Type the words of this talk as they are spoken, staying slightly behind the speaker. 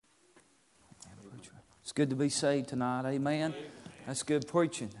It's good to be saved tonight. Amen. That's good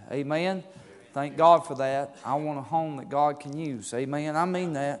preaching. Amen. Thank God for that. I want a home that God can use. Amen. I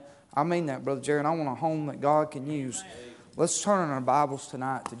mean that. I mean that, Brother Jerry. And I want a home that God can use. Let's turn in our Bibles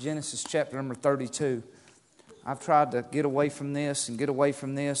tonight to Genesis chapter number 32. I've tried to get away from this, and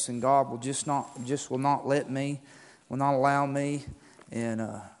God will not let me, will not allow me. And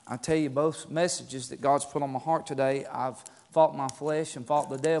I tell you, both messages that God's put on my heart today, I've fought my flesh and fought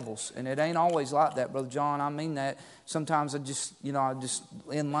the devils. And it ain't always like that, Brother John. I mean that. Sometimes I just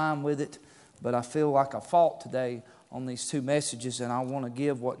in line with it. But I feel like I fought today on these two messages, and I want to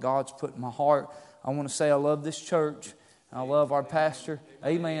give what God's put in my heart. I want to say I love this church. I love our pastor,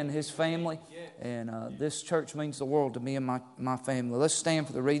 amen, and his family. And this church means the world to me and my family. Let's stand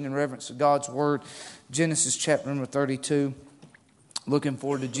for the reading and reverence of God's Word. Genesis chapter number 32. Looking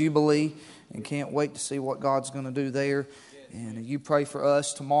forward to Jubilee and can't wait to see what God's going to do there. And you pray for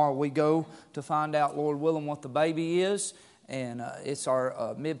us. Tomorrow we go to find out, Lord willing, what the baby is. And it's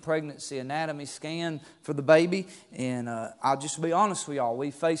our mid-pregnancy anatomy scan for the baby. And I'll just be honest with y'all.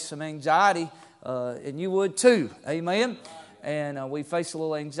 We face some anxiety, and you would too. Amen. And we face a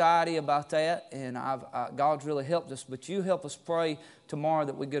little anxiety about that. And God's really helped us. But you help us pray tomorrow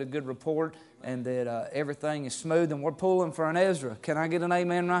that we get a good report and that everything is smooth. And we're pulling for an Ezra. Can I get an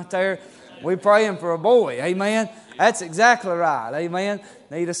amen right there? We're praying for a boy. Amen. That's exactly right. Amen.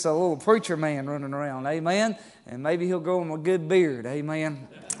 Need us a little preacher man running around. Amen. And maybe he'll grow him a good beard. Amen.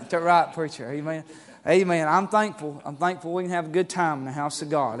 That's that right, preacher. Amen. Amen. I'm thankful we can have a good time in the house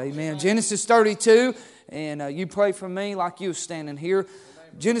of God. Amen. Genesis 32. And you pray for me like you were standing here.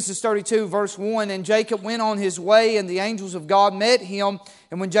 Genesis 32 verse 1. And Jacob went on his way, and the angels of God met him.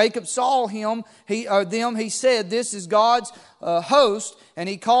 And when Jacob saw them, he said, "This is God's host." And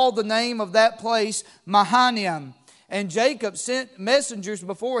he called the name of that place Mahanaim. And Jacob sent messengers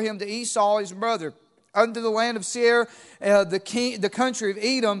before him to Esau his brother, unto the land of Seir, the country of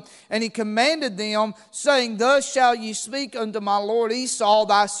Edom. And he commanded them, saying, "Thus shall ye speak unto my lord Esau,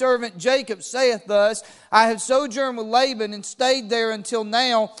 thy servant Jacob saith thus, I have sojourned with Laban, and stayed there until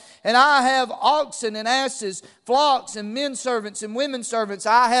now. And I have oxen and asses, flocks and men servants and women servants.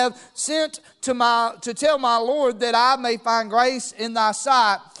 I have sent to tell my lord that I may find grace in thy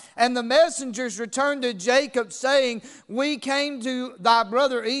sight." And the messengers returned to Jacob, saying, "We came to thy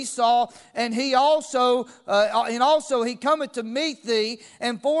brother Esau, and he also he cometh to meet thee,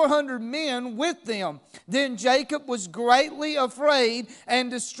 and 400 men with them." Then Jacob was greatly afraid and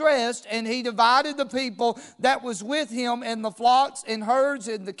distressed, and he divided the people that was with him, and the flocks and herds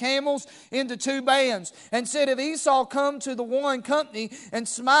and the camels, into two bands, and said, "If Esau come to the one company and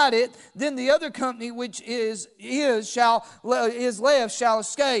smite it, then the other company which is left shall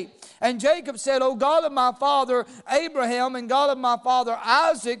escape." And Jacob said, "O God of my father Abraham and God of my father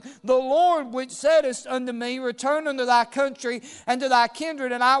Isaac, the Lord which saidest unto me, Return unto thy country and to thy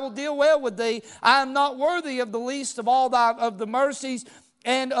kindred, and I will deal well with thee. I am not worthy of the least of all of the mercies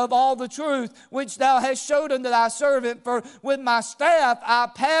and of all the truth which thou hast showed unto thy servant. For with my staff I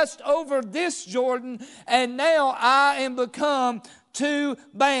passed over this Jordan, and now I am become two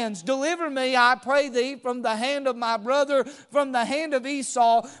bands. Deliver me, I pray thee, from the hand of my brother, from the hand of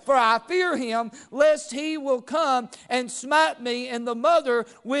Esau, for I fear him, lest he will come and smite me and the mother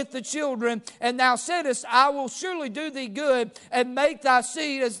with the children. And thou saidest, I will surely do thee good, and make thy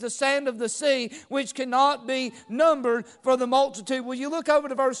seed as the sand of the sea, which cannot be numbered for the multitude." Will you look over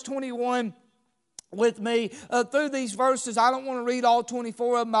to verse 21? With me through these verses? I don't want to read all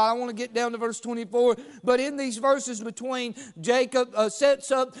 24 of them. I don't want to get down to verse 24. But in these verses between, Jacob sets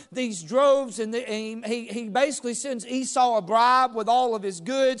up these droves, and he basically sends Esau a bribe with all of his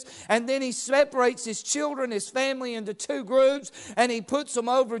goods. And then he separates his children, his family, into two groups, and he puts them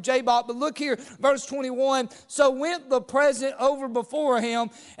over Jabbok. But look here, verse 21. "So went the present over before him,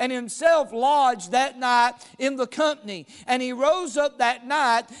 and himself lodged that night in the company. And he rose up that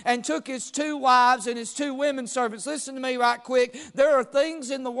night, and took his two wives and his two women servants." Listen to me right quick. There are things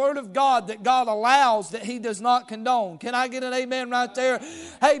in the Word of God that God allows that He does not condone. Can I get an amen right there?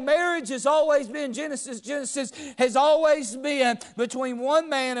 Hey, marriage has always been, Genesis has always been between one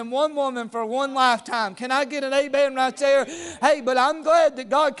man and one woman for one lifetime. Can I get an amen right there? Hey, but I'm glad that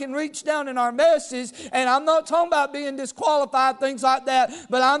God can reach down in our messes, and I'm not talking about being disqualified, things like that,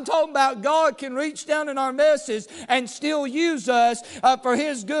 but I'm talking about God can reach down in our messes and still use us for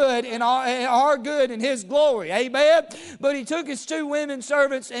His good and our good and His glory. Amen. But he took his two women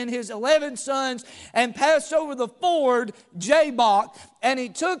servants and his 11 sons and passed over the ford Jabbok. And he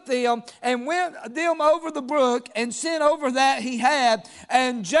took them and went them over the brook and sent over that he had.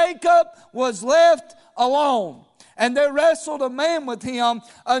 And Jacob was left alone. And there wrestled a man with him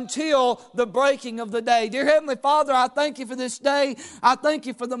until the breaking of the day. Dear Heavenly Father, I thank you for this day. I thank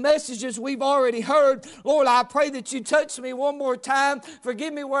you for the messages we've already heard. Lord, I pray that you touch me one more time.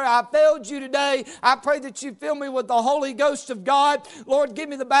 Forgive me where I failed you today. I pray that you fill me with the Holy Ghost of God. Lord, give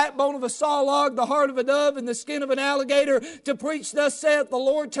me the backbone of a saw log, the heart of a dove, and the skin of an alligator to preach thus saith the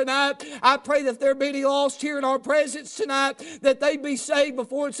Lord tonight. I pray that there be any lost here in our presence tonight, that they be saved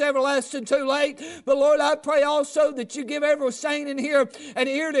before it's everlasting too late. But Lord, I pray also that you give every saint in here an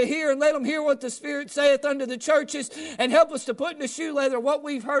ear to hear, and let them hear what the Spirit saith unto the churches, and help us to put in the shoe leather what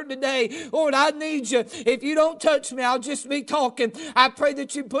we've heard today. Lord, I need you. If you don't touch me, I'll just be talking. I pray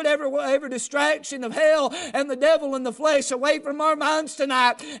that you put every distraction of hell and the devil and the flesh away from our minds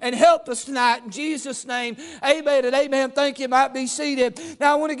tonight, and help us tonight. In Jesus' name, amen and amen. Thank you. Might be seated.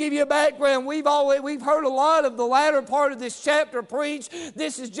 Now I want to give you a background. We've heard a lot of the latter part of this chapter preached.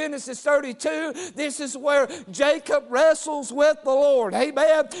 This is Genesis 32. This is where Jacob wrestles with the Lord.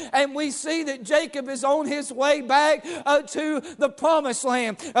 Amen. And we see that Jacob is on his way back to the promised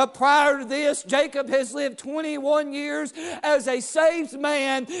land. Prior to this, Jacob has lived 21 years as a saved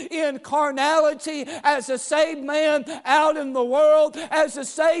man in carnality, as a saved man out in the world, as a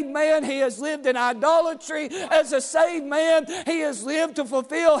saved man he has lived in idolatry, as a saved man he has lived to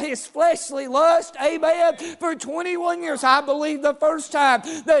fulfill his fleshly lust. Amen. For 21 years, I believe the first time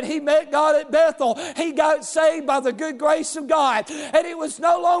that he met God at Bethel, he got saved by the good grace of God. And it was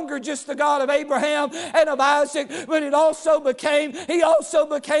no longer just the God of Abraham and of Isaac, but he also became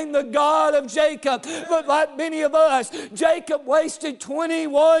the God of Jacob. But like many of us, Jacob wasted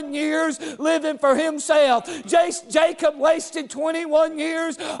 21 years living for himself. Jacob wasted 21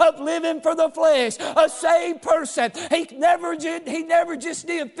 years of living for the flesh. A saved person, he never just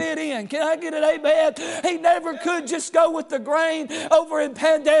did fit in. Can I get an amen? He never could just go with the grain over in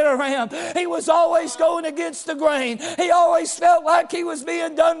Pandanaram. He was always going against the grain. He always felt like he was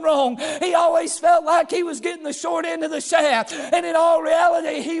being done wrong. He always felt like he was getting the short end of the shaft. And in all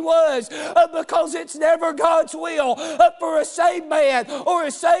reality, he was, because it's never God's will for a saved man or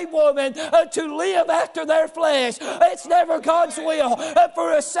a saved woman to live after their flesh. It's never God's will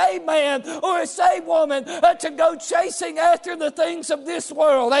for a saved man or a saved woman to go chasing after the things of this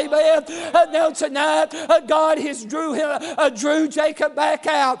world. Amen. Now tonight, God has drew Jacob back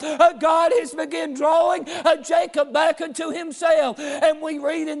out. God has begun drawing Jacob back unto himself. And we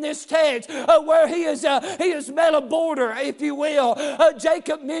read in this text where he has met a border, if you will.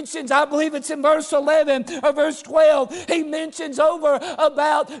 Jacob mentions, I believe it's in verse 11 or verse 12, he mentions over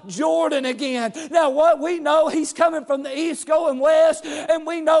about Jordan again. Now what we know, he's coming from the east going west, and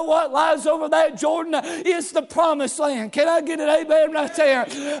we know what lies over that Jordan is the promised land. Can I get an amen right there?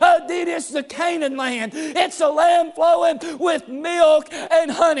 It is the Canaan land. It's a land flowing with milk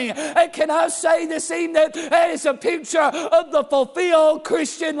and honey. And can I say this evening, that is a picture of the fulfilled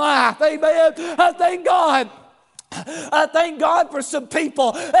Christian life. Amen. I thank God. I thank God for some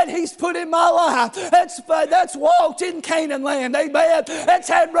people that He's put in my life that's walked in Canaan land. Amen. That's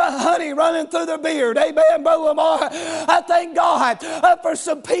had honey running through their beard. Amen, Brother Lamar. I thank God for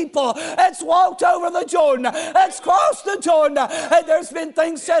some people that's walked over the Jordan, that's crossed the Jordan. And there's been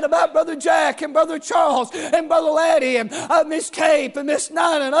things said about Brother Jack and Brother Charles and Brother Laddie and Miss Cape and Miss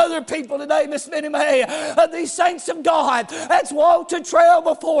Nina and other people today, Miss Minnie Mae. These saints of God that's walked a trail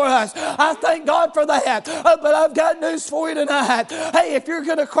before us. I thank God for that. But I've got news for you tonight. Hey, if you're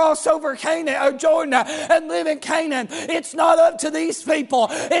going to cross over Canaan or Jordan and live in Canaan, it's not up to these people.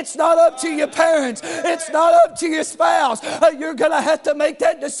 It's not up to your parents. It's not up to your spouse. You're going to have to make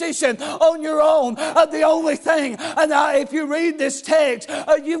that decision on your own. The only thing, if you read this text,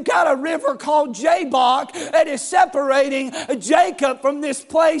 you've got a river called Jabbok that is separating Jacob from this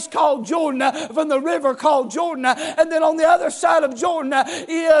place called Jordan, from the river called Jordan. And then on the other side of Jordan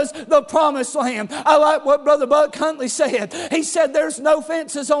is the promised land. I like what Brother Buck Huntley said. He said there's no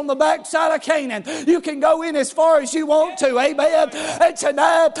fences on the backside of Canaan. You can go in as far as you want to. Amen. And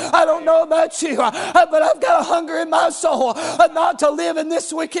tonight, I don't know about you, but I've got a hunger in my soul not to live in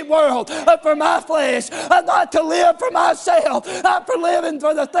this wicked world for my flesh, not to live for myself, not for living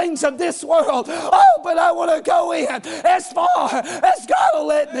for the things of this world. Oh, but I want to go in as far as God will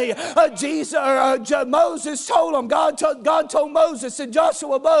let me. Moses told him, God told Moses and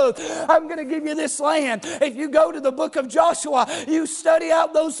Joshua both, I'm going to give you this land. If you go go to the book of Joshua, you study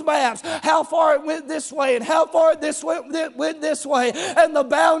out those maps, how far it went this way and how far it went this way, and the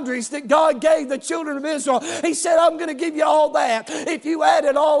boundaries that God gave the children of Israel. He said, I'm going to give you all that. If you add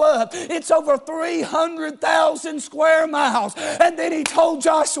it all up, it's over 300,000 square miles. And then he told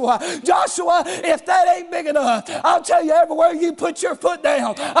Joshua, if that ain't big enough, I'll tell you, everywhere you put your foot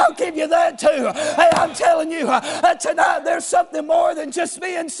down, I'll give you that too. Hey, I'm telling you, tonight there's something more than just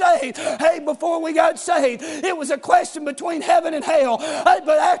being saved. Hey, before we got saved, it was a question between heaven and hell.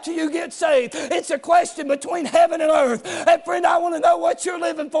 But after you get saved, it's a question between heaven and earth. And friend, I want to know what you're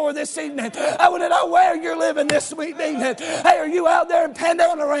living for this evening. I want to know where you're living this evening. Hey, are you out there in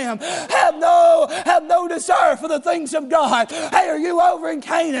Pandanaram? Have no desire for the things of God. Hey, are you over in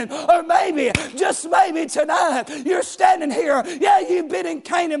Canaan? Or maybe, just maybe tonight, you're standing here. Yeah, you've been in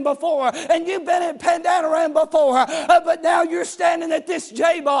Canaan before, and you've been in Pandanaram before, but now you're standing at this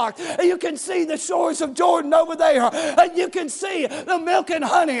Jabbok. You can see the shores of Jordan over there. You can see the milk and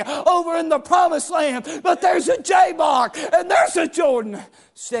honey over in the promised land. But there's a Jabbok and there's a Jordan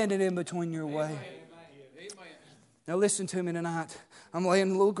standing in between your way. Now listen to me tonight. I'm laying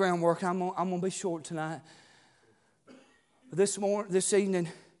a little groundwork. I'm going to be short tonight. This evening,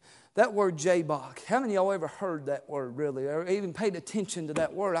 that word Jabbok. How many of y'all ever heard that word really, or even paid attention to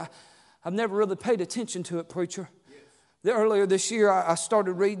that word? I've never really paid attention to it, preacher. Earlier this year, I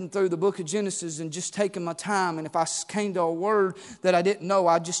started reading through the book of Genesis and just taking my time. And if I came to a word that I didn't know,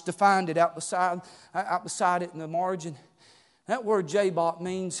 I just defined it out beside it in the margin. That word Jabbok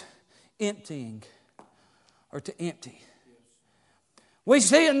means emptying or to empty. We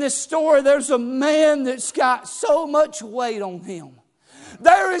see in this story there's a man that's got so much weight on him.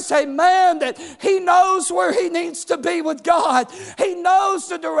 There is a man that he knows where he needs to be with God. He knows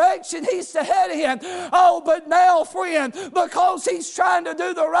the direction he's to head in. Oh, but now, friend, because he's trying to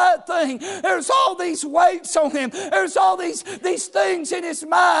do the right thing, there's all these weights on him. There's all these things in his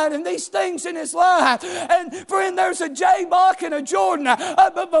mind and these things in his life. And friend, there's a Jabbok and a Jordan.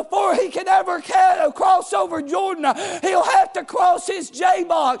 But before he can ever cross over Jordan, he'll have to cross his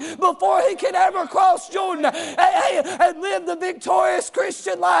Jabbok before he can ever cross Jordan and live the victorious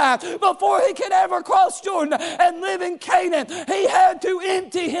Christian life. Before he could ever cross Jordan and live in Canaan, he had to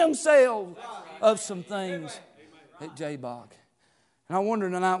empty himself of some things at Jabbok. And I wonder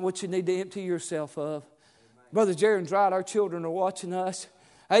tonight what you need to empty yourself of. Brother Jaron's right. Our children are watching us.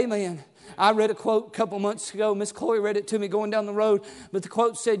 Amen. I read a quote a couple months ago. Miss Chloe read it to me going down the road. But the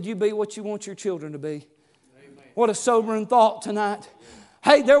quote said, you be what you want your children to be. Amen. What a sobering thought tonight.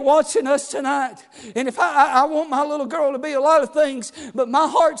 Hey, they're watching us tonight. And if I want my little girl to be a lot of things, but my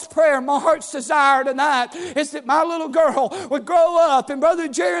heart's prayer, my heart's desire tonight is that my little girl would grow up, and Brother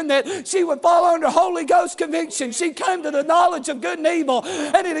Jaron, that she would fall under Holy Ghost conviction. She'd come to the knowledge of good and evil.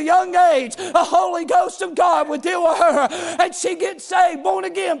 And at a young age, the Holy Ghost of God would deal with her. And she gets saved, born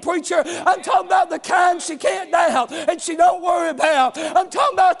again, preacher. I'm talking about the kind she can't doubt and she don't worry about. I'm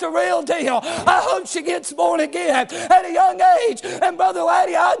talking about the real deal. I hope she gets born again at a young age. And Brother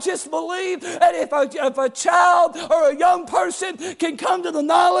Laddie, I just believe that if a child or a young person can come to the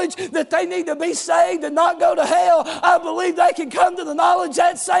knowledge that they need to be saved and not go to hell, I believe they can come to the knowledge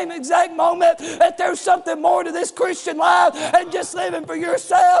that same exact moment that there's something more to this Christian life than just living for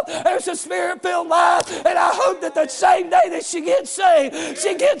yourself. There's a Spirit-filled life, and I hope that the same day that she gets saved,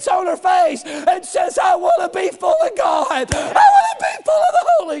 she gets on her face and says, I want to be full of God. I want to be full of the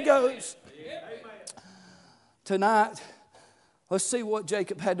Holy Ghost. Tonight, let's see what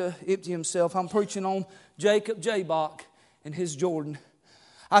Jacob had to empty himself. I'm preaching on Jabbok and his Jordan.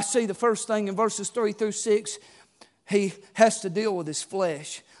 I see the first thing in verses 3 through 6, he has to deal with his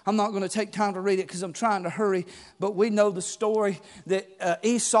flesh. I'm not going to take time to read it because I'm trying to hurry, but we know the story that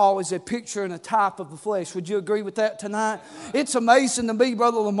Esau is a picture and a type of the flesh. Would you agree with that tonight? It's amazing to me,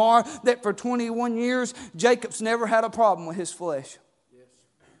 Brother Lamar, that for 21 years, Jacob's never had a problem with his flesh.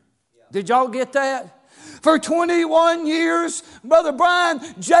 Did y'all get that? For 21 years, Brother Brian,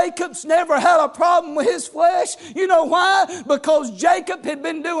 Jacob's never had a problem with his flesh. You know why? Because Jacob had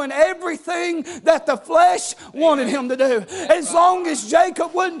been doing everything that the flesh wanted him to do. As long as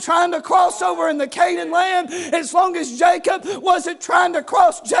Jacob wasn't trying to cross over in the Canaan land, as long as Jacob wasn't trying to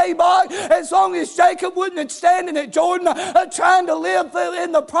cross Jabbok, as long as Jacob wasn't standing at Jordan trying to live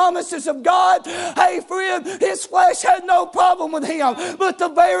in the promises of God, hey friend, his flesh had no problem with him. But the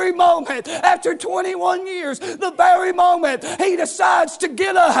very moment, after 21 years, the very moment he decides to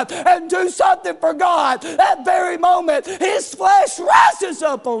get up and do something for God, that very moment his flesh rises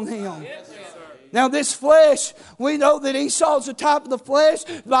up on him. Now this flesh, we know that Esau's the type of the flesh.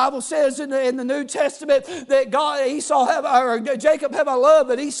 The Bible says in the New Testament that Jacob have I loved,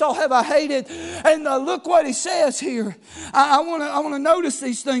 but Esau have I hated. And look what he says here. I want to notice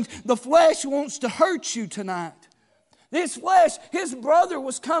these things. The flesh wants to hurt you tonight. This flesh, his brother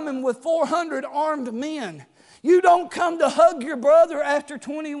was coming with 400 armed men. You don't come to hug your brother after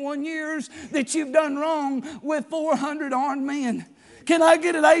 21 years that you've done wrong with 400 armed men. Can I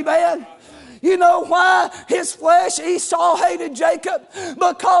get an amen? You know why his flesh, Esau hated Jacob?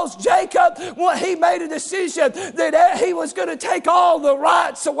 Because Jacob, he made a decision that he was going to take all the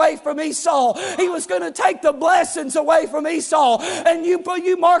rights away from Esau. He was going to take the blessings away from Esau. And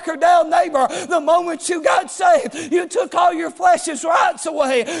you mark her down, neighbor, the moment you got saved, you took all your flesh's rights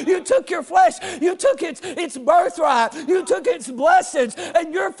away. You took your flesh, you took its birthright, you took its blessings,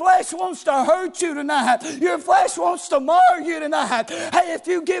 and your flesh wants to hurt you tonight. Your flesh wants to mar you tonight. Hey, if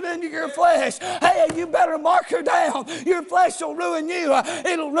you give in to your flesh, hey, you better mark her down. Your flesh will ruin you.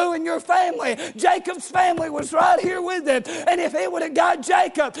 It'll ruin your family. Jacob's family was right here with him. And if it would have got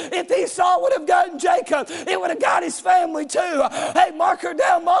Jacob, if Esau would have gotten Jacob, it would have got his family too. Hey, mark her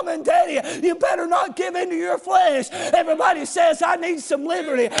down, mom and daddy. You better not give in to your flesh. Everybody says, I need some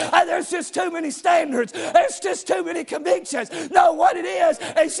liberty. There's just too many standards. There's just too many convictions. No, what it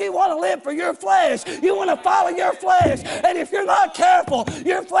is you want to live for your flesh. You want to follow your flesh. And if you're not careful,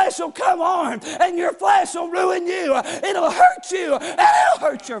 your flesh will come on. And your flesh will ruin you. It'll hurt you. And it'll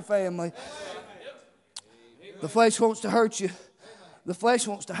hurt your family. The flesh wants to hurt you. The flesh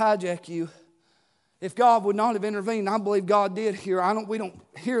wants to hijack you. If God would not have intervened, I believe God did here. We don't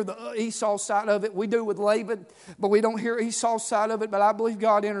hear the Esau side of it. We do with Laban, but we don't hear Esau's side of it. But I believe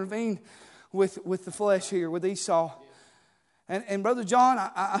God intervened with the flesh here, with Esau. And Brother John,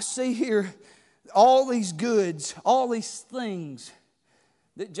 I see here all these goods, all these things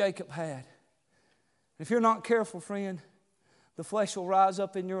that Jacob had. If you're not careful, friend, the flesh will rise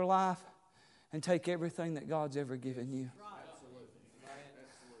up in your life and take everything that God's ever given you.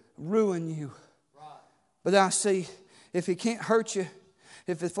 Ruin you. But I see, if he can't hurt you,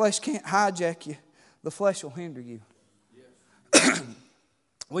 if the flesh can't hijack you, the flesh will hinder you.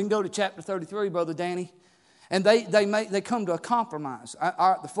 We can go to chapter 33, Brother Danny. And they come to a compromise.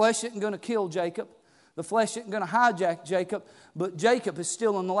 The flesh isn't going to kill Jacob. The flesh isn't going to hijack Jacob, but Jacob is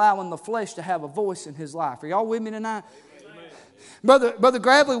still allowing the flesh to have a voice in his life. Are y'all with me tonight? Brother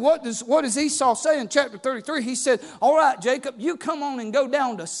Gravely, what does Esau say in chapter 33? He said, all right, Jacob, you come on and go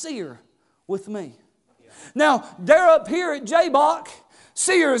down to Seir with me. Now, they're up here at Jabbok.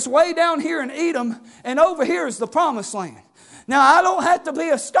 Seir is way down here in Edom, and over here is the promised land. Now, I don't have to be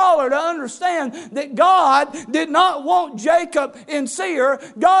a scholar to understand that God did not want Jacob in Seir.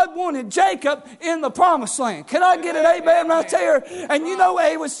 God wanted Jacob in the promised land. Can I get an amen right there? And you know,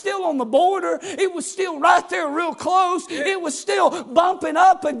 it was still on the border. It was still right there real close. It was still bumping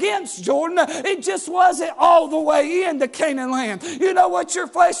up against Jordan. It just wasn't all the way into Canaan land. You know what your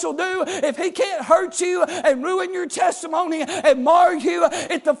flesh will do? If he can't hurt you and ruin your testimony and mar you,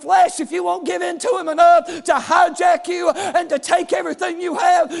 if the flesh, if you won't give in to him enough to hijack you and to take everything you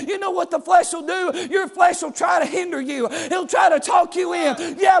have, you know what the flesh will do? Your flesh will try to hinder you. He'll try to talk you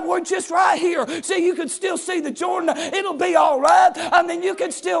in. Yeah, we're just right here. See, you can still see the Jordan. It'll be all right. I mean, you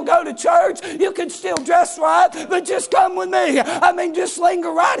can still go to church. You can still dress right, but just come with me. I mean, just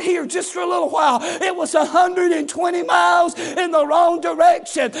linger right here just for a little while. It was 120 miles in the wrong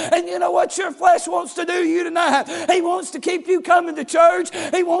direction. And you know what your flesh wants to do you tonight? He wants to keep you coming to church.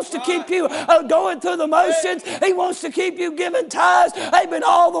 He wants to keep you going through the motions. He wants to keep you giving tithes. Amen.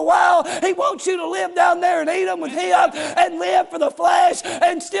 All the while, he wants you to live down there and eat them with him and live for the flesh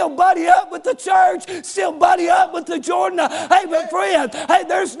and still buddy up with the church, still buddy up with the Jordan. Hey, but friend, hey,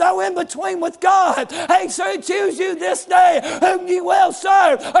 there's no in between with God. Hey, so choose you this day whom you will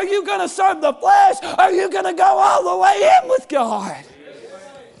serve. Are you going to serve the flesh? Or are you going to go all the way in with God?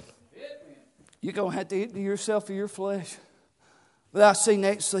 You're going to have to eat to yourself or your flesh. But I see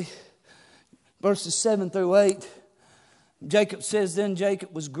nextly, verses 7 through 8, Jacob says, then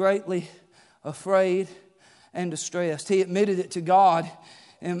Jacob was greatly afraid and distressed. He admitted it to God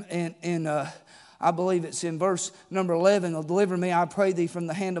in I believe it's in verse number 11. Deliver me, I pray thee, from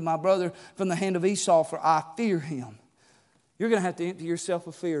the hand of my brother, from the hand of Esau, for I fear him. You're going to have to empty yourself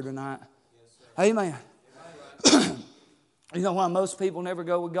of fear tonight. Yes, amen. You know why most people never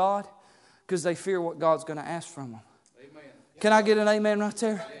go with God? Because they fear what God's going to ask from them. Amen. Can I get an amen right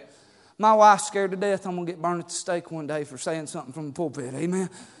there? Yes. My wife's scared to death I'm going to get burned at the stake one day for saying something from the pulpit. Amen.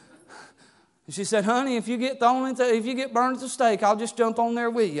 And she said, honey, if you get burned at the stake, I'll just jump on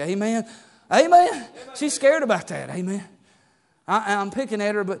there with you. Amen. Amen. She's scared about that. Amen. I'm picking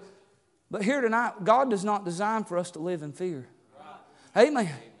at her, but But here tonight, God does not design for us to live in fear. Amen.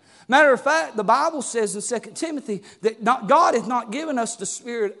 Matter of fact, the Bible says in 2 Timothy that God has not given us the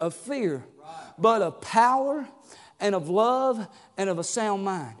spirit of fear, but of power and of love and of a sound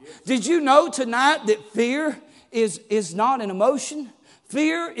mind. Did you know tonight that fear is not an emotion?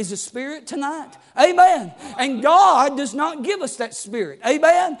 Fear is a spirit tonight. Amen. And God does not give us that spirit.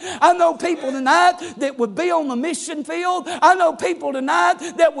 Amen. I know people tonight that would be on the mission field. I know people tonight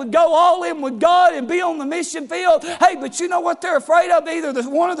that would go all in with God and be on the mission field. Hey, but you know what they're afraid of? Either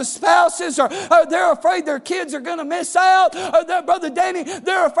one of the spouses or they're afraid their kids are going to miss out. Or Brother Danny,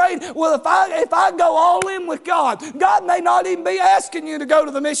 they're afraid, well, if I go all in with God, God may not even be asking you to go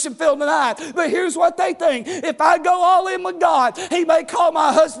to the mission field tonight. But here's what they think. If I go all in with God, He may call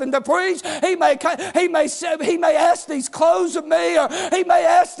my husband to preach. He may ask these clothes of me, or He may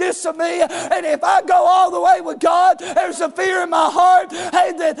ask this of me. And if I go all the way with God, there's a fear in my heart,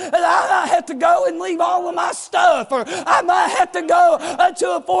 hey, that I might have to go and leave all of my stuff, or I might have to go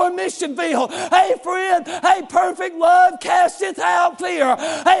to a foreign mission field. Hey, friend, hey, perfect love casteth out fear.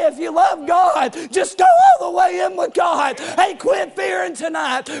 Hey, if you love God, just go all the way in with God. Hey, quit fearing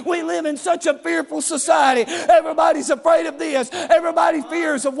tonight. We live in such a fearful society. Everybody's afraid of this. Everybody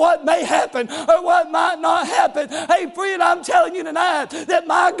fears of what may happen or what might not happen. Hey, friend, I'm telling you tonight that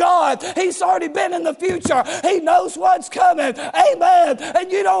my God, He's already been in the future. He knows what's coming. Amen.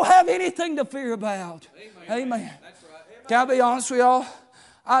 And you don't have anything to fear about. Amen. That's right. Can I be honest with y'all?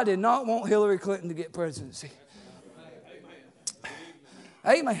 I did not want Hillary Clinton to get presidency.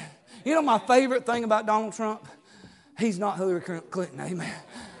 Amen. You know my favorite thing about Donald Trump? He's not Hillary Clinton. Amen.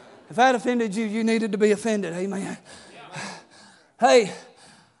 If that offended you, you needed to be offended. Amen. Hey,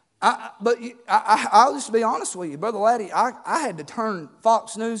 I'll just be honest with you, Brother Laddie. I had to turn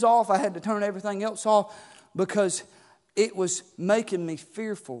Fox News off. I had to turn everything else off because it was making me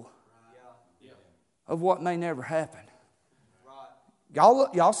fearful of what may never happen.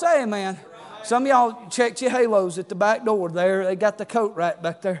 Y'all say amen. Some of y'all checked your halos at the back door there. They got the coat right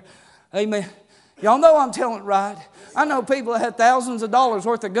back there. Amen. Y'all know I'm telling it right. I know people that had thousands of dollars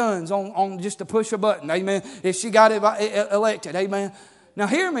worth of guns on just to push a button. Amen. If she got elected. Amen. Now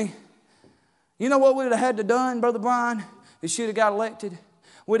hear me. You know what we would have had to done, Brother Brian, if she'd have got elected?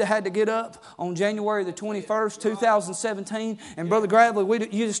 We'd have had to get up on January the 21st, 2017. And Brother Gravely,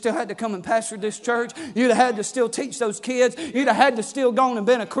 you'd have still had to come and pastor this church. You'd have had to still teach those kids. You'd have had to still gone and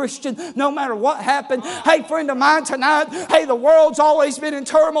been a Christian no matter what happened. Hey, friend of mine tonight, hey, the world's always been in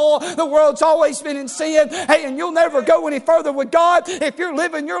turmoil. The world's always been in sin. Hey, and you'll never go any further with God if you're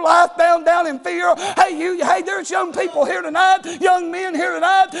living your life bound down in fear. Hey, there's young people here tonight, young men here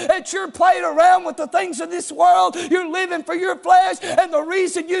tonight, that you're playing around with the things of this world. You're living for your flesh, and the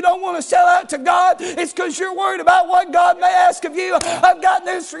reason you don't want to sell out to God is because you're worried about what God may ask of you. I've got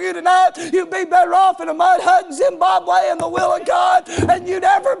news for you tonight. You'd be better off in a mud hut in Zimbabwe in the will of God than you'd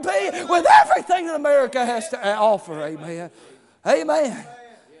ever be with everything that America has to offer. Amen. Amen.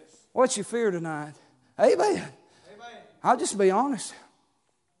 What's your fear tonight? Amen. I'll just be honest.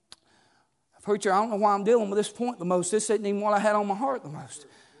 Preacher, I don't know why I'm dealing with this point the most. This isn't even what I had on my heart the most.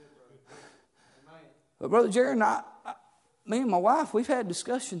 But Brother Jerry and me and my wife, we've had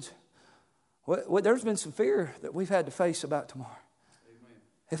discussions. There's been some fear that we've had to face about tomorrow. Amen.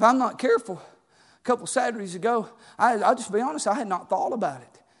 If I'm not careful, a couple Saturdays ago, I'll just be honest, I had not thought about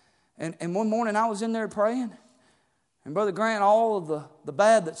it. And one morning I was in there praying, and Brother Grant, all of the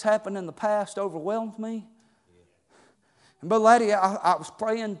bad that's happened in the past overwhelmed me. And Brother Laddie, I was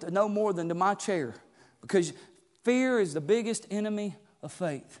praying to no more than to my chair, because fear is the biggest enemy of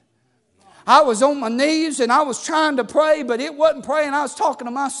faith. I was on my knees and I was trying to pray, but it wasn't praying. I was talking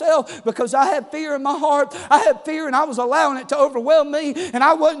to myself because I had fear in my heart. I had fear and I was allowing it to overwhelm me, and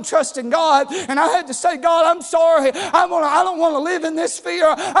I wasn't trusting God. And I had to say, God, I'm sorry. I don't want to live in this fear.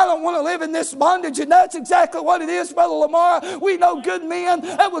 I don't want to live in this bondage. And that's exactly what it is, Brother Lamar. We know good men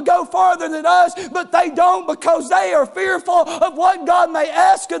that would go farther than us, but they don't, because they are fearful of what God may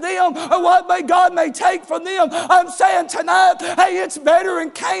ask of them or what God may take from them. I'm saying tonight, hey, it's better in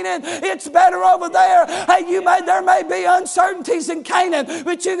Canaan. It's better over there. Hey, there may be uncertainties in Canaan,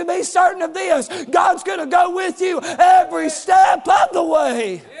 but you can be certain of this: God's going to go with you every step of the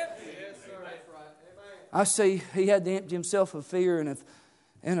way. I see he had to empty himself of fear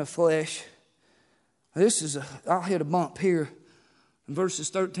and of flesh. I'll hit a bump here. In verses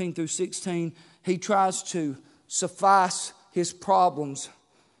 13 through 16, he tries to suffice his problems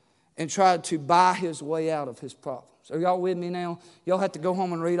and tried to buy his way out of his problems. Are y'all with me now? Y'all have to go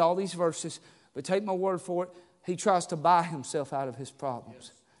home and read all these verses, but take my word for it. He tries to buy himself out of his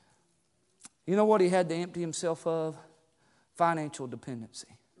problems. You know what he had to empty himself of? Financial dependency.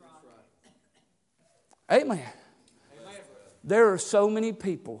 Amen. There are so many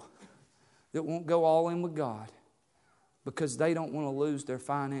people that won't go all in with God because they don't want to lose their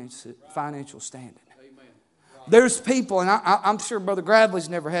financial standing. There's people, and I'm sure Brother Gradley's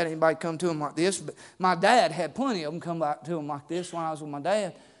never had anybody come to him like this, but my dad had plenty of them come back to him like this when I was with my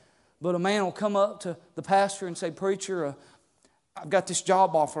dad. But a man will come up to the pastor and say, "Preacher, I've got this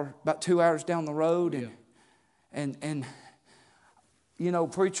job offer about 2 hours down the road, and you know,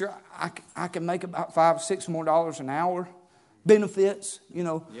 preacher, I can make about $5 or $6 more an hour. Benefits, you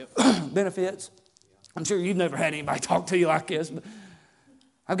know, benefits. I'm sure you've never had anybody talk to you like this, but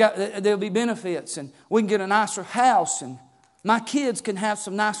there'll be benefits, and we can get a nicer house, and my kids can have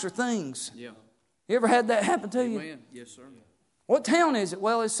some nicer things." Yeah. You ever had that happen to you? Yes, sir. What town is it?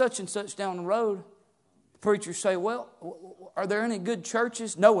 Well, it's such and such down the road. The preachers say, "Well, are there any good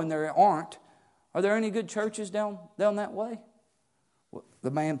churches?" Knowing there aren't. Are there any good churches down that way? Well,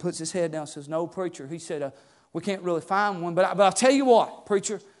 the man puts his head down and says, "No, preacher." He said, "We can't really find one, but I'll tell you what,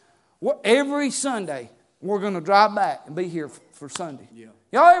 preacher. Every Sunday we're going to drive back and be here for Sunday." Yeah.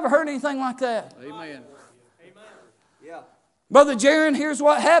 Y'all ever heard anything like that? Amen. Yeah. Brother Jaron, here's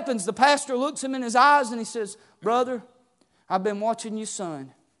what happens. The pastor looks him in his eyes and he says, "Brother, I've been watching your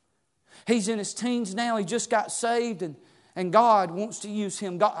son. He's in his teens now. He just got saved, and God wants to use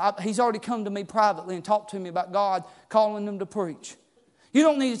him. He's already come to me privately and talked to me about God calling him to preach. You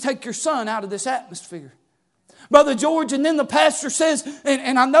don't need to take your son out of this atmosphere." Brother George, and then the pastor says,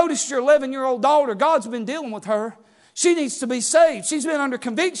 and I noticed your 11-year-old daughter, God's been dealing with her. She needs to be saved. She's been under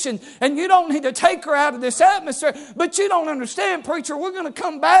conviction, and you don't need to take her out of this atmosphere. But you don't understand, preacher. We're going to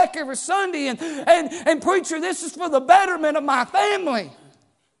come back every Sunday, and preacher, this is for the betterment of my family.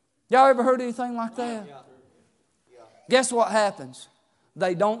 Y'all ever heard anything like that? Guess what happens?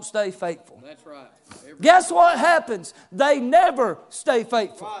 They don't stay faithful. That's right. Guess what happens? They never stay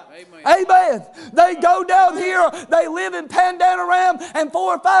faithful. Amen. They go down here, they live in Pandanaram, and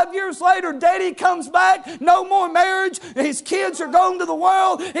 4 or 5 years later, Daddy comes back, no more marriage, his kids are going to the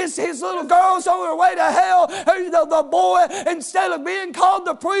world, his little girl's on her way to hell. The boy, instead of being called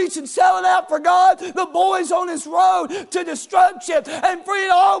to preach and selling out for God, the boy's on his road to destruction. And for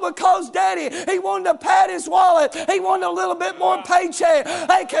it all because Daddy, he wanted to pad his wallet, he wanted a little bit more paycheck.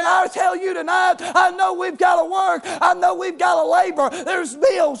 Hey, can I tell you tonight, I know we've got to work. I know we've got to labor. There's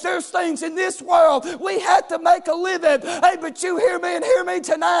bills. There's things in this world. We have to make a living. Hey, but you hear me and hear me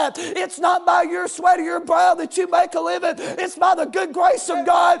tonight. It's not by your sweat or your brow that you make a living. It's by the good grace of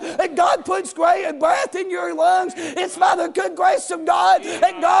God. And God puts great breath in your lungs. It's by the good grace of God.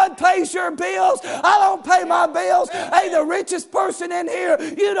 And God pays your bills. I don't pay my bills. Hey, the richest person in here,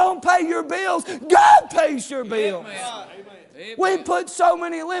 you don't pay your bills. God pays your bills. We put so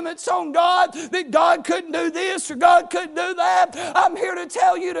many limits on God that God couldn't do this or God couldn't do that. I'm here to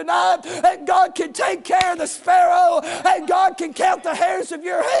tell you tonight that God can take care of the sparrow and God can count the hairs of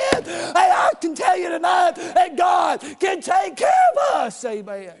your head. Hey, I can tell you tonight that God can take care of us.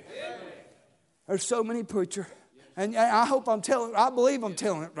 Amen. There's so many preachers, and I believe I'm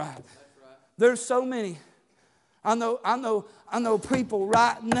telling it right. There's so many. I know people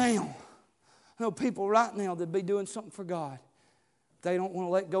right now. I know people right now that be doing something for God. They don't want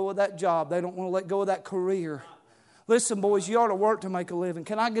to let go of that job. They don't want to let go of that career. Listen, boys, you ought to work to make a living.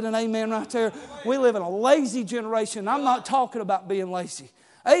 Can I get an amen right there? We live in a lazy generation. I'm not talking about being lazy.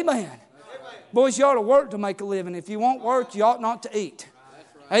 Amen. Boys, you ought to work to make a living. If you won't work, you ought not to eat.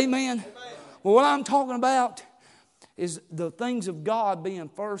 Amen. Well, what I'm talking about is the things of God being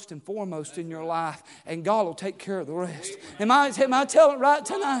first and foremost in your life, and God will take care of the rest. Am I telling it right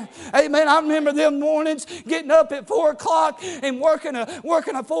tonight? Amen. I remember them mornings getting up at 4 o'clock and working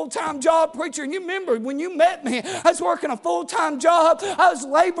a full-time job, preacher. And you remember when you met me, I was working a full-time job. I was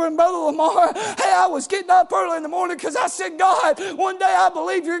laboring, Brother Lamar. Hey, I was getting up early in the morning because I said, God, one day I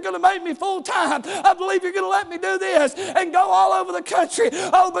believe you're going to make me full-time. I believe you're going to let me do this and go all over the country.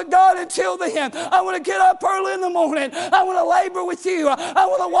 Oh, but God, until then, I want to get up early in the morning. I want to labor with you. I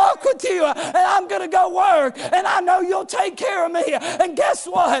want to walk with you. And I'm going to go work. And I know you'll take care of me. And guess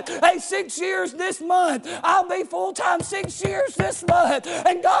what? Hey, 6 years this month. I'll be full-time 6 years this month.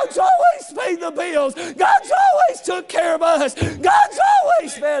 And God's always paid the bills. God's always took care of us. God's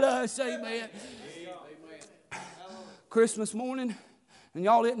always fed us. Amen. Christmas morning, and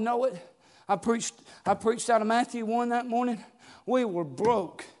y'all didn't know it, I preached out of Matthew 1 that morning. We were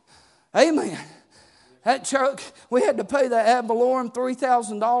broke. Amen. That church, we had to pay the ad valorem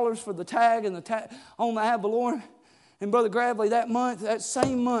 $3,000 for the tag and the tag on the ad valorem. And Brother Gravely, that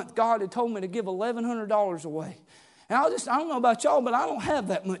same month, God had told me to give $1,100 away. And I don't know about y'all, but I don't have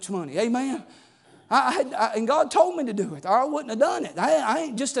that much money. Amen. And God told me to do it, or I wouldn't have done it. I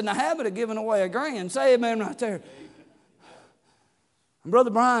ain't just in the habit of giving away $1,000. Say amen right there. And Brother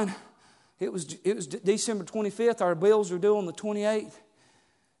Brian, it was December 25th. Our bills were due on the 28th.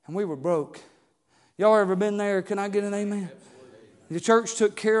 And we were broke. Y'all ever been there? Can I get an amen? The church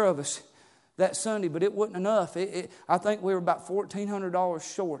took care of us that Sunday, but it wasn't enough. I think we were about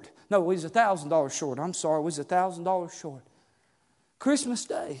 $1,400 short. No, we was $1,000 short. I'm sorry, we was $1,000 short. Christmas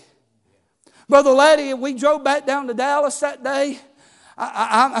Day. Brother Laddie, we drove back down to Dallas that day.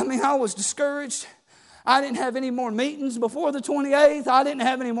 I was discouraged. I didn't have any more meetings before the 28th. I didn't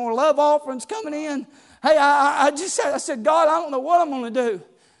have any more love offerings coming in. Hey, I said, God, I don't know what I'm going to do.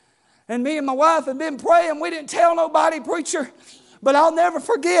 And me and my wife had been praying. We didn't tell nobody, preacher. But I'll never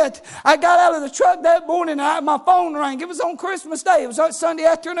forget, I got out of the truck that morning and my phone rang. It was on Christmas Day. It was on Sunday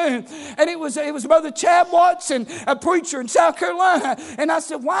afternoon. And it was Brother Chad Watson, a preacher in South Carolina. And I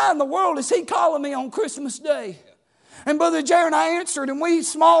said, why in the world is he calling me on Christmas Day? And Brother Jerry and I answered, and we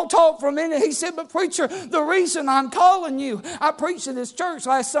small talked for a minute. He said, but preacher, the reason I'm calling you, I preached in this church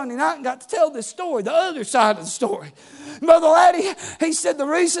last Sunday night and got to tell this story, the other side of the story. Brother Laddie, he said, the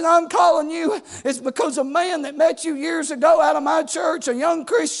reason I'm calling you is because a man that met you years ago out of my church, a young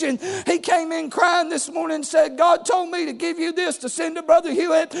Christian, he came in crying this morning and said, God told me to give you this to send to Brother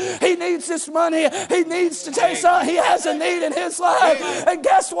Hewitt. He needs this money. He needs to take something. He has a need in his life. And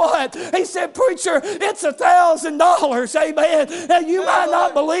guess what? He said, preacher, it's $1,000. Amen. Now you might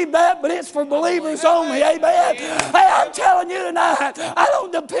not believe that, but it's for believers only. Amen. Hey, I'm telling you tonight, I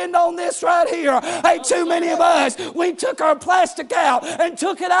don't depend on this right here. Hey, too many of us, we took our plastic out and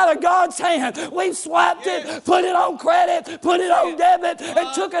took it out of God's hand. We swiped it, put it on credit, put it on debit,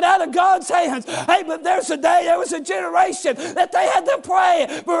 and took it out of God's hands. Hey, but there was a generation that they had to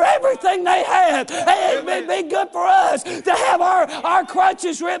pray for everything they had. Hey, it'd be good for us to have our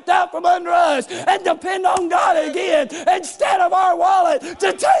crutches ripped out from under us and depend on God again instead of our wallet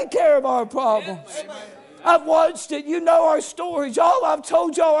to take care of our problems. I've watched it. You know our stories. I've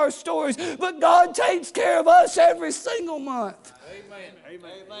told y'all our stories. But God takes care of us every single month. Amen.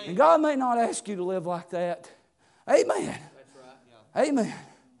 And God may not ask you to live like that. Amen. That's right. Amen.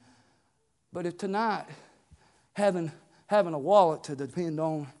 But if tonight having a wallet to depend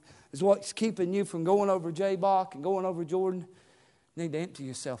on is what's keeping you from going over Jabbok and going over Jordan, you need to empty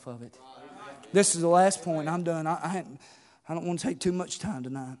yourself of it. This is the last point. I'm done. I don't want to take too much time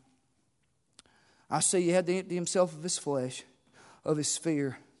tonight. I say he had to empty himself of his flesh, of his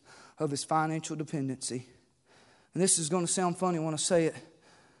fear, of his financial dependency. And this is going to sound funny when I say it,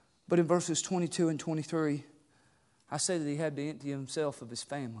 but in verses 22 and 23, I say that he had to empty himself of his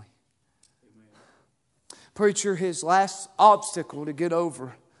family. Amen. Preacher, his last obstacle to get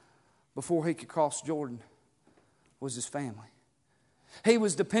over before he could cross Jordan was his family. He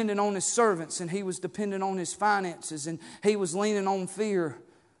was dependent on his servants, and he was dependent on his finances, and he was leaning on fear.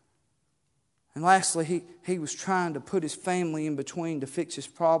 And lastly, he was trying to put his family in between to fix his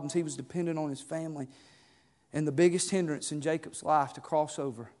problems. He was dependent on his family. And the biggest hindrance in Jacob's life to cross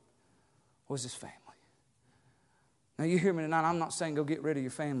over was his family. Now you hear me tonight, I'm not saying go get rid of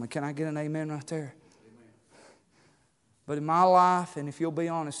your family. Can I get an amen right there? Amen. But in my life, and if you'll be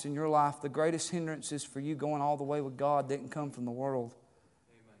honest in your life, the greatest hindrances for you going all the way with God didn't come from the world.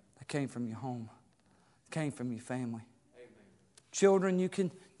 Amen. They came from your home. They came from your family. Amen. Children, you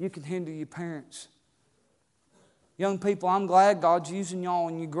can hinder your parents. Young people, I'm glad God's using y'all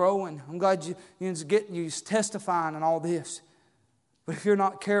and you're growing. I'm glad you're testifying and all this. But if you're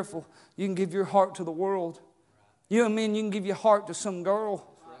not careful, you can give your heart to the world. You and men, you can give your heart to some girl.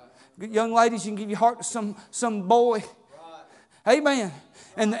 Young ladies, you can give your heart to some boy. Amen.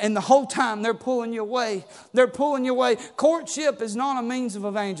 And the whole time they're pulling you away. They're pulling you away. Courtship is not a means of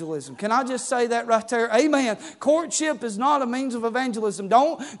evangelism. Can I just say that right there? Amen. Courtship is not a means of evangelism.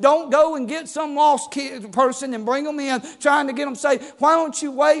 Don't go and get some lost person and bring them in trying to get them saved. Why don't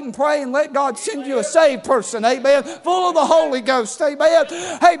you wait and pray and let God send you a saved person? Amen. Full of the Holy Ghost. Amen.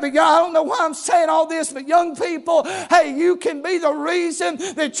 Hey, but I don't know why I'm saying all this, but young people, hey, you can be the reason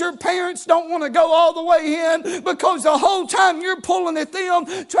that your parents don't want to go all the way in because the whole time you're pulling at them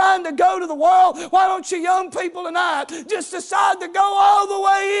trying to go to the world. Why don't you young people tonight just decide to go all the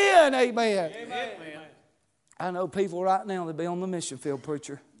way in? Amen. Amen. I know people right now that be on the mission field,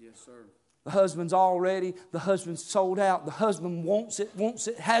 preacher. Yes, sir. The husband's all ready. The husband's sold out. The husband wants it,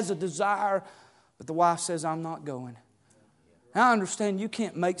 has a desire. But the wife says, I'm not going. Now, I understand you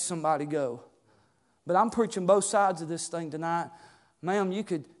can't make somebody go. But I'm preaching both sides of this thing tonight. Ma'am, you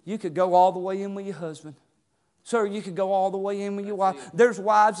could go all the way in with your husband. Sir, you could go all the way in with your wife. There's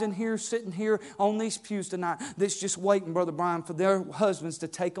wives in here, sitting here on these pews tonight that's just waiting, Brother Brian, for their husbands to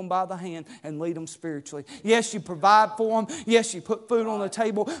take them by the hand and lead them spiritually. Yes, you provide for them. Yes, you put food on the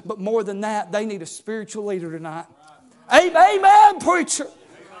table. But more than that, they need a spiritual leader tonight. Amen, preacher.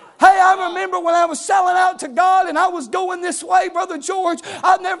 Hey, I remember when I was selling out to God and I was going this way, Brother George.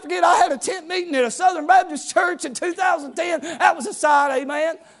 I'll never forget, I had a tent meeting at a Southern Baptist church in 2010. That was a sight,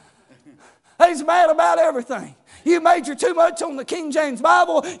 amen. He's mad about everything. You major too much on the King James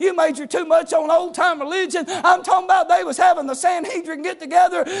Bible. You major too much on old-time religion. I'm talking about they was having the Sanhedrin get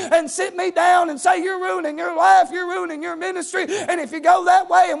together and sit me down and say, you're ruining your life, you're ruining your ministry. And if you go that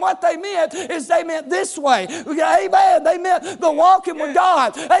way, and what they meant is they meant this way. Amen. They meant the walking with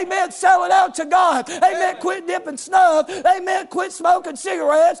God. They meant selling out to God. They meant quit dipping snuff. They meant quit smoking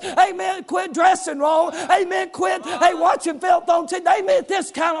cigarettes. They meant quit dressing wrong. They meant quit watching filth on TV. They meant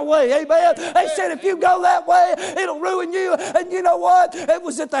this kind of way. Amen. They said if you go that way, it'll ruin you. And you know what? It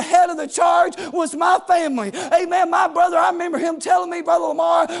was at the head of the charge was my family. Amen. My brother, I remember him telling me, Brother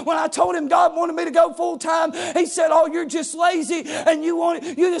Lamar, when I told him God wanted me to go full time, he said, oh, you're just lazy and you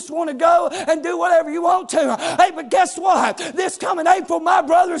just want to go and do whatever you want to. Hey, but guess what? This coming April, my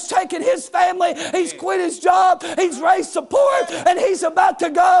brother's taking his family. He's quit his job. He's raised support and he's about to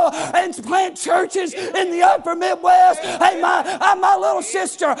go and plant churches in the upper Midwest. Hey, my little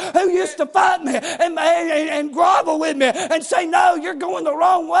sister who used to fight me and grovel with me and say, no, you're going the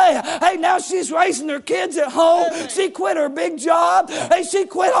wrong way. Hey, now she's raising her kids at home. She quit her big job. Hey, she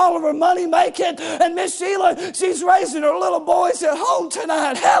quit all of her money making. And Miss Sheila, she's raising her little boys at home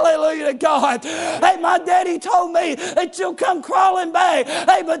tonight. Hallelujah to God. Hey, my daddy told me that you'll come crawling back.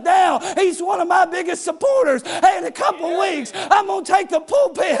 Hey, but now he's one of my biggest supporters. Hey, in a couple of weeks, I'm going to take the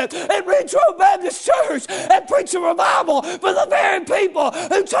pulpit at Ridge Road Baptist Church and preach a revival for the very people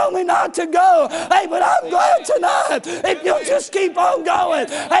who told me not to go. Hey, but I'm glad tonight if you'll just keep on going.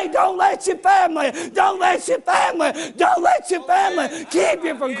 Hey, don't let your family keep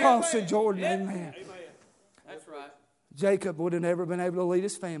you from crossing Jordan. Amen. That's right. Jacob would have never been able to lead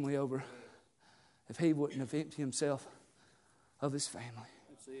his family over if he wouldn't have emptied himself of his family.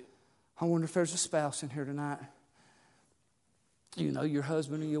 That's it. I wonder if there's a spouse in here tonight. You know your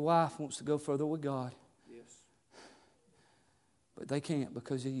husband or your wife wants to go further with God. Yes. But they can't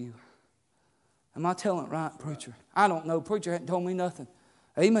because of you. Am I telling it right, preacher? I don't know. Preacher hadn't told me nothing.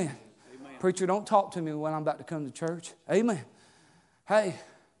 Amen. Amen. Preacher, don't talk to me when I'm about to come to church. Amen. Hey,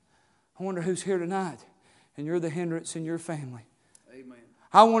 I wonder who's here tonight and you're the hindrance in your family. Amen.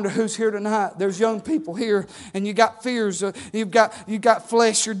 I wonder who's here tonight. There's young people here and you got fears. You've got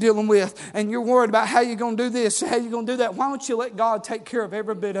flesh you're dealing with and you're worried about how you're going to do this, how you're going to do that. Why don't you let God take care of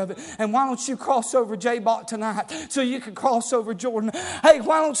every bit of it? And why don't you cross over Jabbok tonight so you can cross over Jordan? Hey,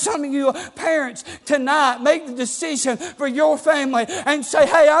 why don't some of you parents tonight make the decision for your family and say,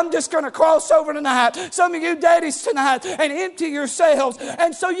 hey, I'm just going to cross over tonight. Some of you daddies tonight and empty yourselves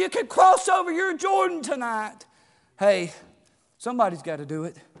and so you can cross over your Jordan tonight. Hey, somebody's got to do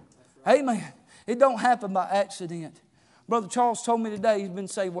it. Amen. It don't happen by accident. Brother Charles told me today, he's been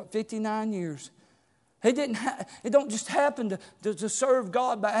saved, 59 years. It don't just happen to serve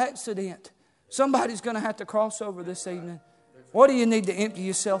God by accident. Somebody's going to have to cross over this evening. What do you need to empty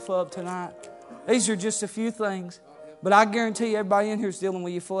yourself of tonight? These are just a few things. But I guarantee you everybody in here is dealing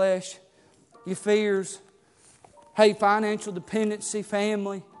with your flesh, your fears, hey, financial dependency,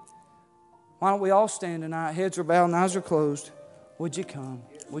 family. Why don't we all stand tonight? Heads are bowed and eyes are closed. Would you come?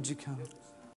 Would you come?